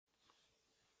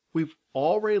We've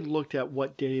already looked at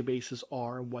what databases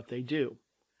are and what they do.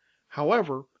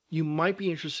 However, you might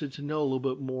be interested to know a little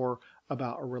bit more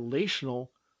about a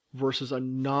relational versus a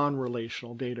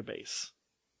non-relational database.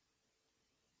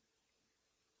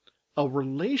 A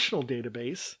relational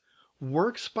database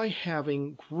works by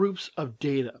having groups of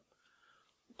data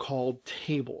called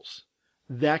tables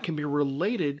that can be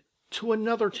related to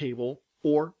another table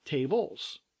or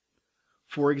tables.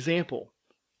 For example,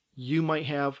 you might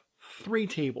have 3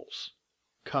 tables: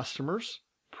 customers,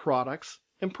 products,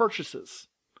 and purchases.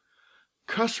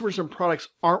 Customers and products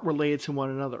aren't related to one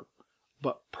another,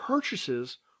 but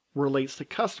purchases relates to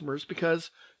customers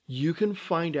because you can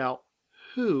find out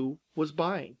who was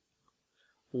buying.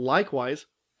 Likewise,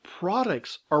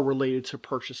 products are related to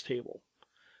purchase table.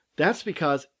 That's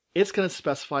because it's going to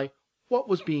specify what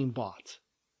was being bought.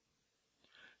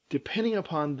 Depending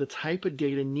upon the type of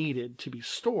data needed to be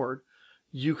stored,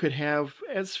 you could have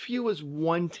as few as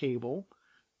 1 table,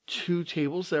 2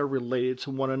 tables that are related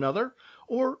to one another,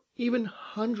 or even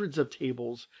hundreds of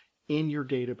tables in your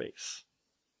database.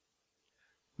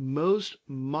 Most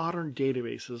modern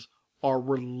databases are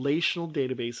relational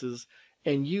databases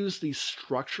and use the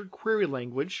structured query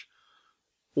language,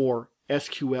 or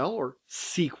SQL or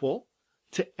SQL,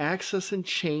 to access and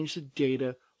change the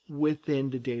data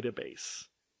within the database.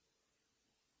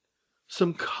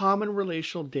 Some common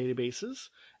relational databases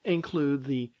include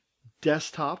the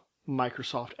desktop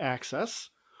Microsoft Access,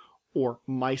 or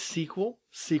MySQL,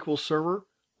 SQL Server,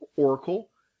 Oracle,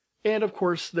 and of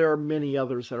course there are many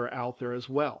others that are out there as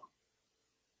well.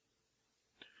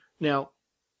 Now,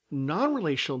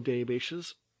 non-relational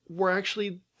databases were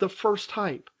actually the first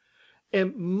type,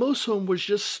 and most of them was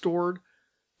just stored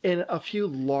in a few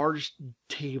large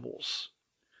tables.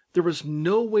 There was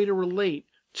no way to relate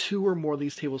 2 or more of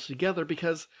these tables together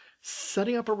because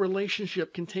setting up a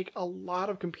relationship can take a lot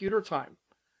of computer time.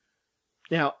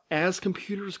 Now, as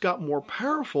computers got more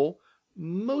powerful,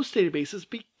 most databases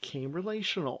became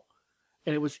relational,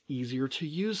 and it was easier to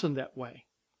use them that way.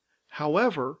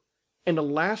 However, in the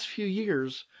last few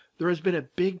years, there has been a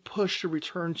big push to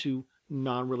return to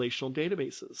non-relational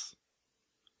databases.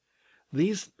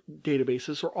 These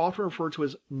databases are often referred to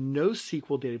as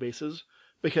NoSQL databases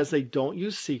because they don't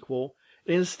use SQL,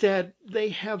 and instead they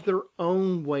have their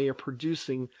own way of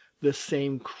producing the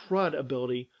same CRUD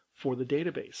ability for the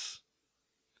database.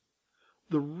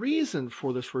 The reason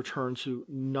for this return to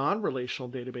non-relational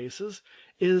databases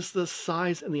is the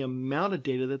size and the amount of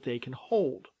data that they can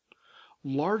hold.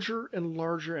 Larger and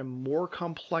larger and more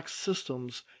complex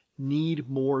systems need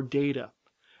more data,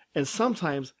 and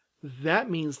sometimes that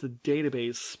means the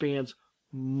database spans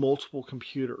multiple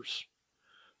computers.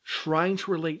 Trying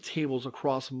to relate tables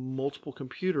across multiple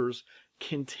computers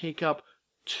can take up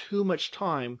too much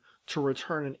time to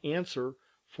return an answer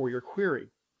for your query.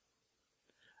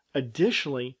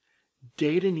 Additionally,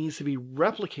 data needs to be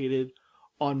replicated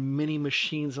on many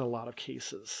machines in a lot of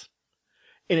cases.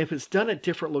 And if it's done at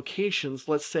different locations,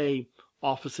 let's say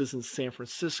offices in San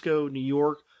Francisco, New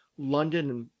York, London,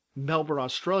 and Melbourne,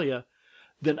 Australia,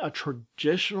 then a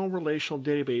traditional relational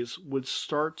database would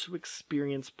start to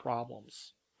experience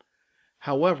problems.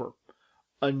 However,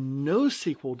 a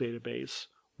NoSQL database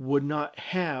would not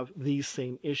have these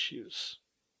same issues.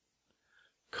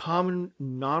 Common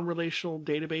non-relational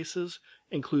databases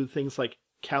include things like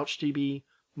CouchDB,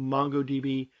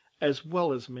 MongoDB, as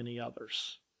well as many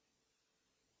others.